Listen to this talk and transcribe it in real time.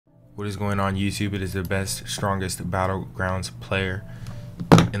What is going on, YouTube? It is the best, strongest Battlegrounds player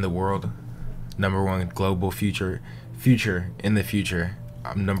in the world. #1 global future in the future.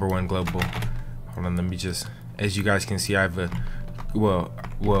 I'm #1 global. Hold on, let me just, as you guys can see, I have a,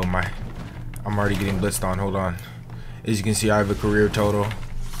 I'm already getting blitzed on. Hold on. As you can see, I have a career total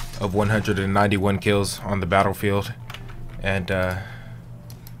of 191 kills on the battlefield, and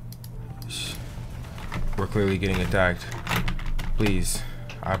we're clearly getting attacked. Please,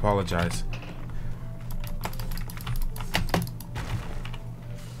 I apologize.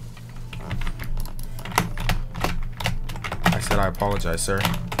 I said I apologize, sir.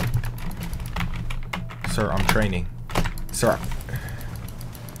 Sir, I'm training. Sir,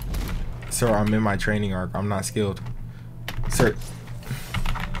 I'm in my training arc. I'm not skilled. Sir.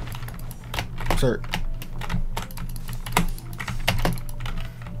 Sir.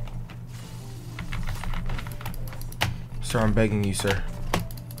 Sir, I'm begging you, sir.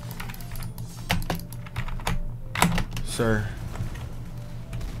 Sir.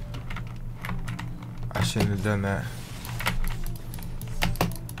 I shouldn't have done that.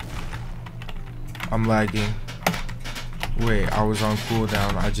 I'm lagging. Wait, I was on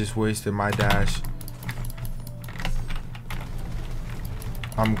cooldown. I just wasted my dash.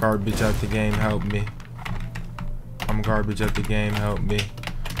 I'm garbage at the game. Help me. I'm garbage at the game. Help me.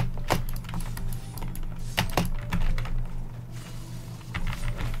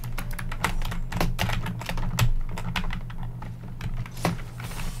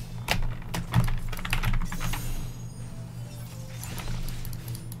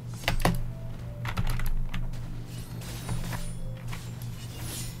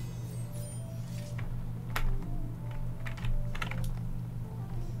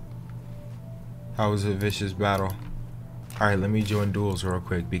 That was a vicious battle. Alright, let me join duels real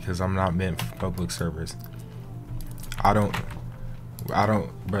quick because I'm not meant for public servers. I don't,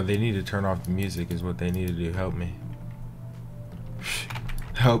 bro, they need to turn off the music is what they need to do. Help me.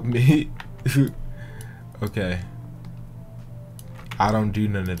 Help me. Okay. I don't do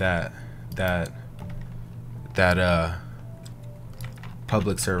none of that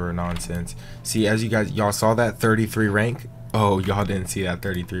public server nonsense. See, as you guys, y'all saw that 33 rank. Oh, y'all didn't see that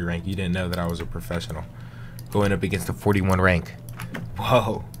 33 rank. You didn't know that I was a professional. Going up against a 41 rank.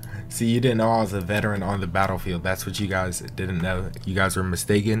 Whoa. See, you didn't know I was a veteran on the battlefield. That's what you guys didn't know. You guys were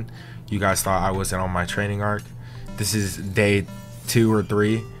mistaken. You guys thought I wasn't on my training arc. This is day 2 or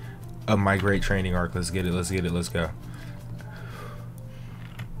 3 of my great training arc. Let's get it. Let's get it. Let's go.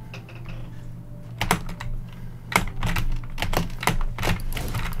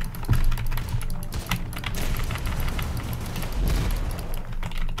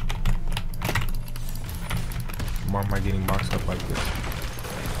 Why am I getting boxed up like this?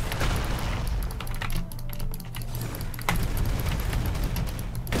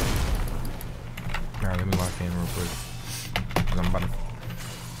 Alright, let me lock in real quick. 'Cause I'm about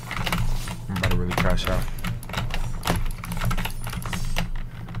to really crash out.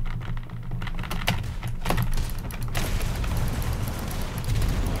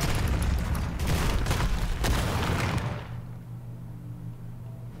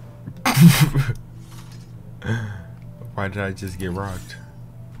 Why did I just get rocked?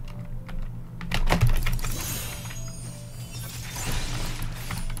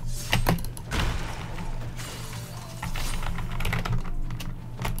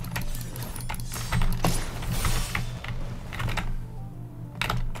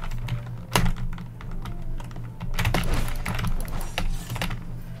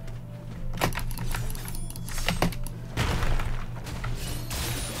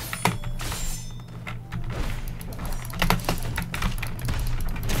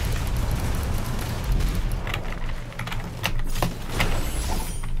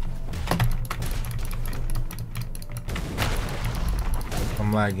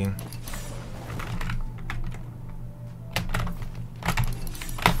 I'm lagging.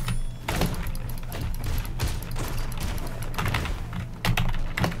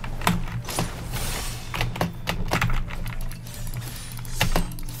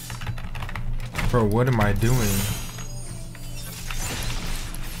 Bro, what am I doing?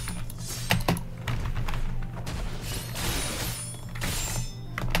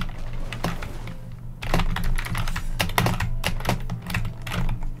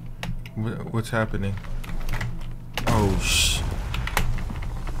 What's happening? Oh,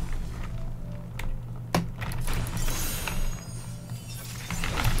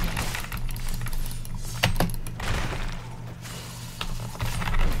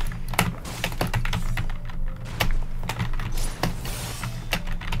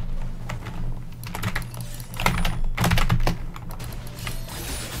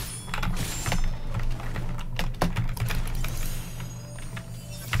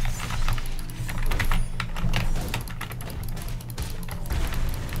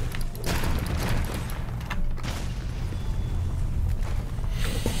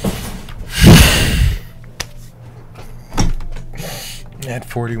 At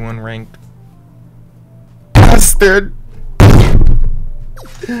 41 ranked. Bastard!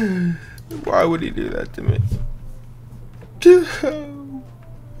 Why would he do that to me? You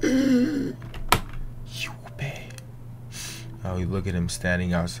pay. Oh, you look at him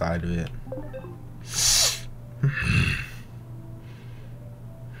standing outside of it.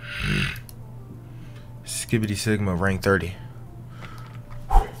 Skibbity Sigma, rank 30.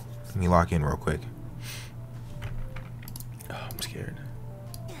 Let me lock in real quick. Oh, I'm scared.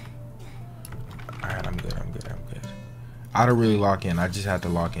 Alright, I'm good. I don't really lock in. I just had to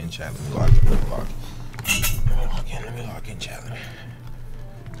lock in, chat. Let me lock in. Let me lock in, chat.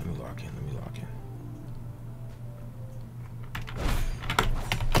 Let me lock in.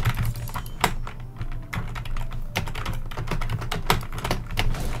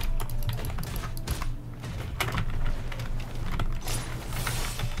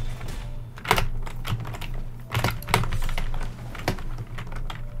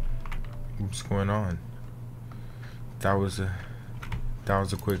 What's going on? That was a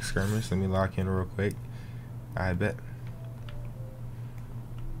quick skirmish. Let me lock in real quick. I bet.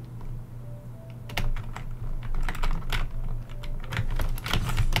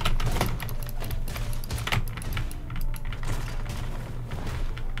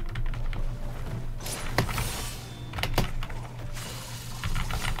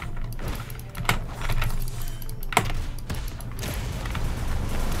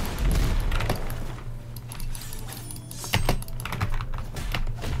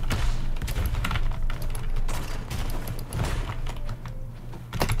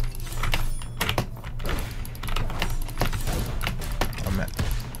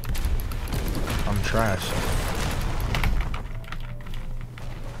 I'm trash.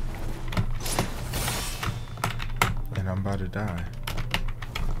 And I'm about to die.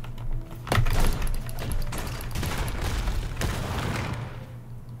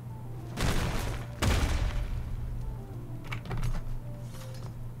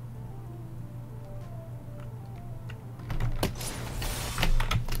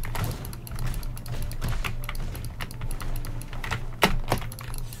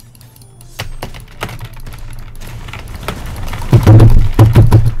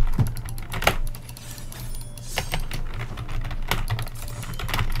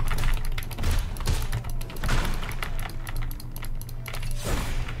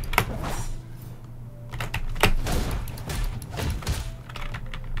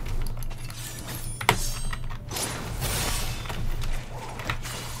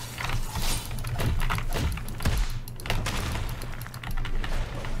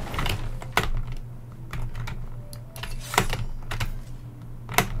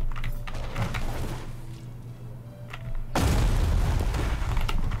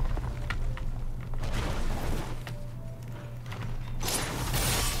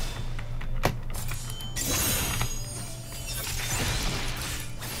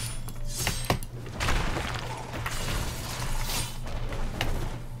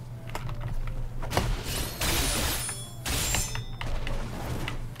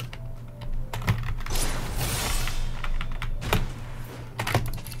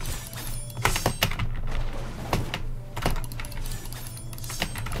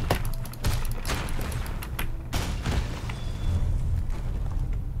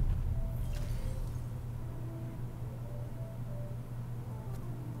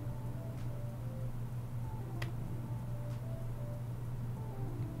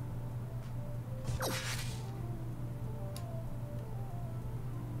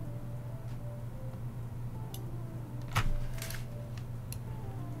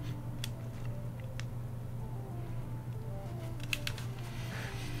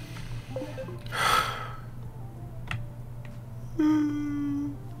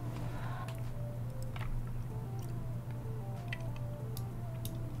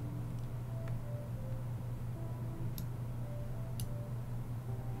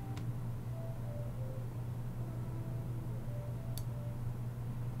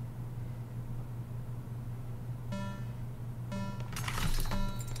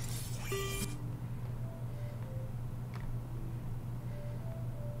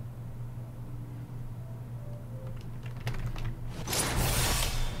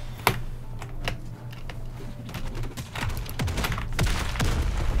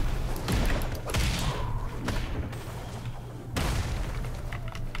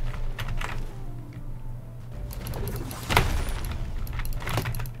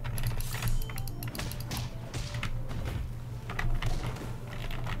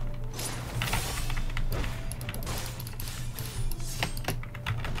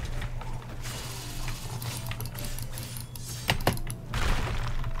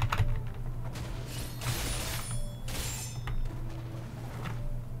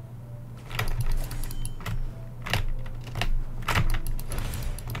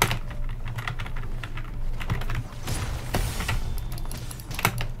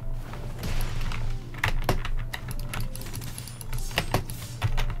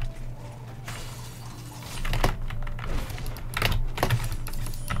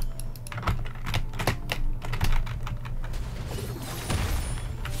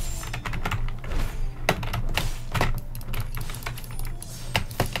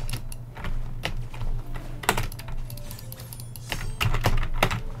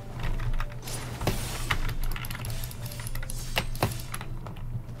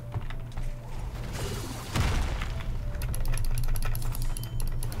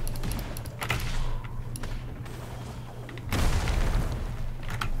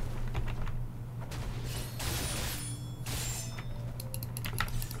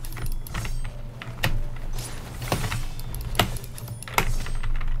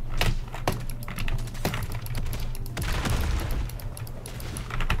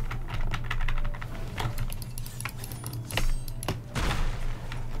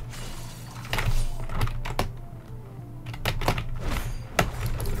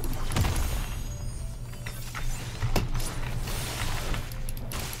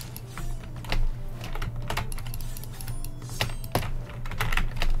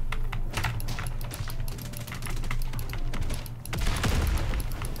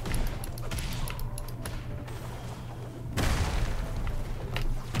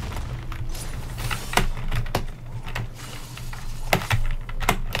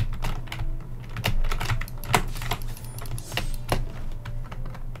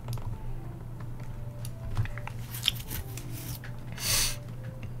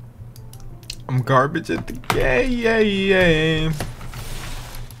 I'm garbage at the game.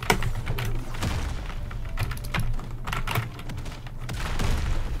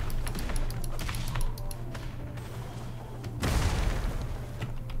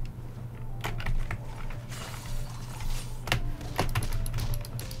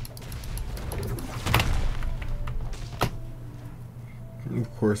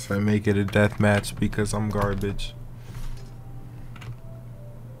 Of course, I make it a death match because I'm garbage.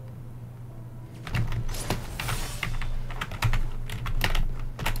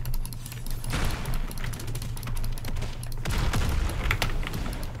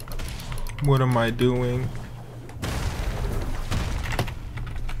 What am I doing?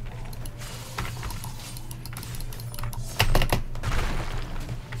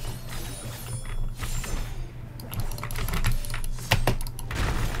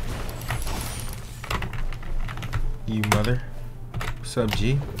 You mother. What's up,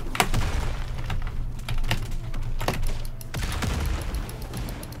 G?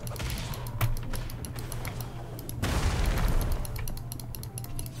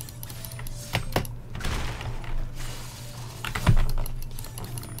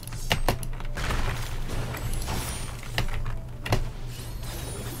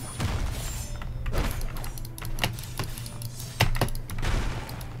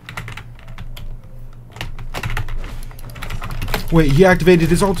 Wait, he activated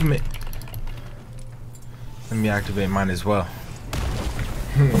his ultimate. Let me activate mine as well.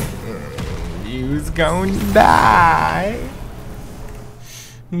 You's gonna die.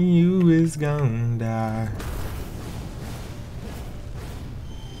 You is gonna die.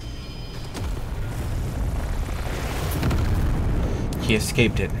 He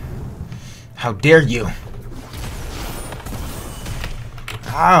escaped it. How dare you?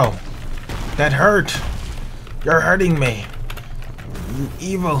 Ow! That hurt. You're hurting me. You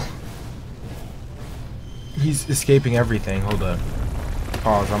evil. He's escaping everything. Hold up.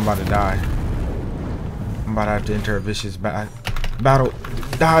 Pause. I'm about to die. I'm about to have to enter a vicious battle.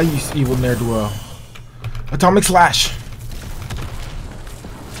 Die, you evil ne'er-do-well. Atomic Slash.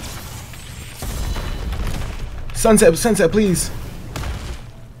 Sunset, please.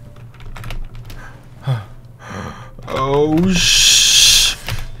 Oh,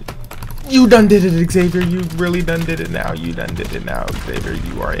 you done did it, Xavier. You really done did it now. You done did it now, Xavier.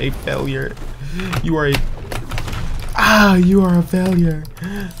 You are a failure. You are a failure.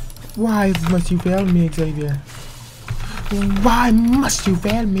 Why must you fail me, Xavier? Why must you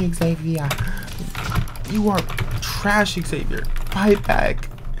fail me, Xavier? You are trash, Xavier. Fight back.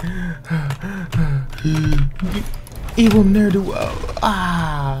 You evil ne'er-do-well.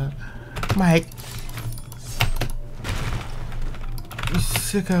 Mike. You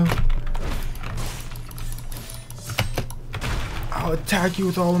sicko. I'll attack you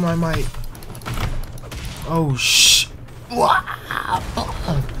with all of my might. Oh, shh.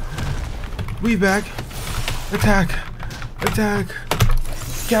 We back. Attack. Attack.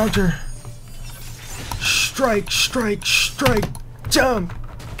 Counter. Strike. Jump.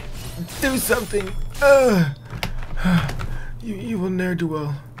 Do something. You evil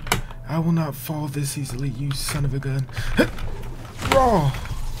ne'er-do-well. I will not fall this easily, you son of a gun. Raw.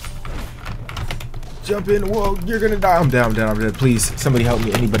 Jump in. Whoa, you're gonna die. I'm down. Please, somebody help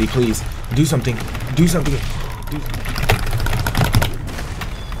me. Anybody, please. Do something.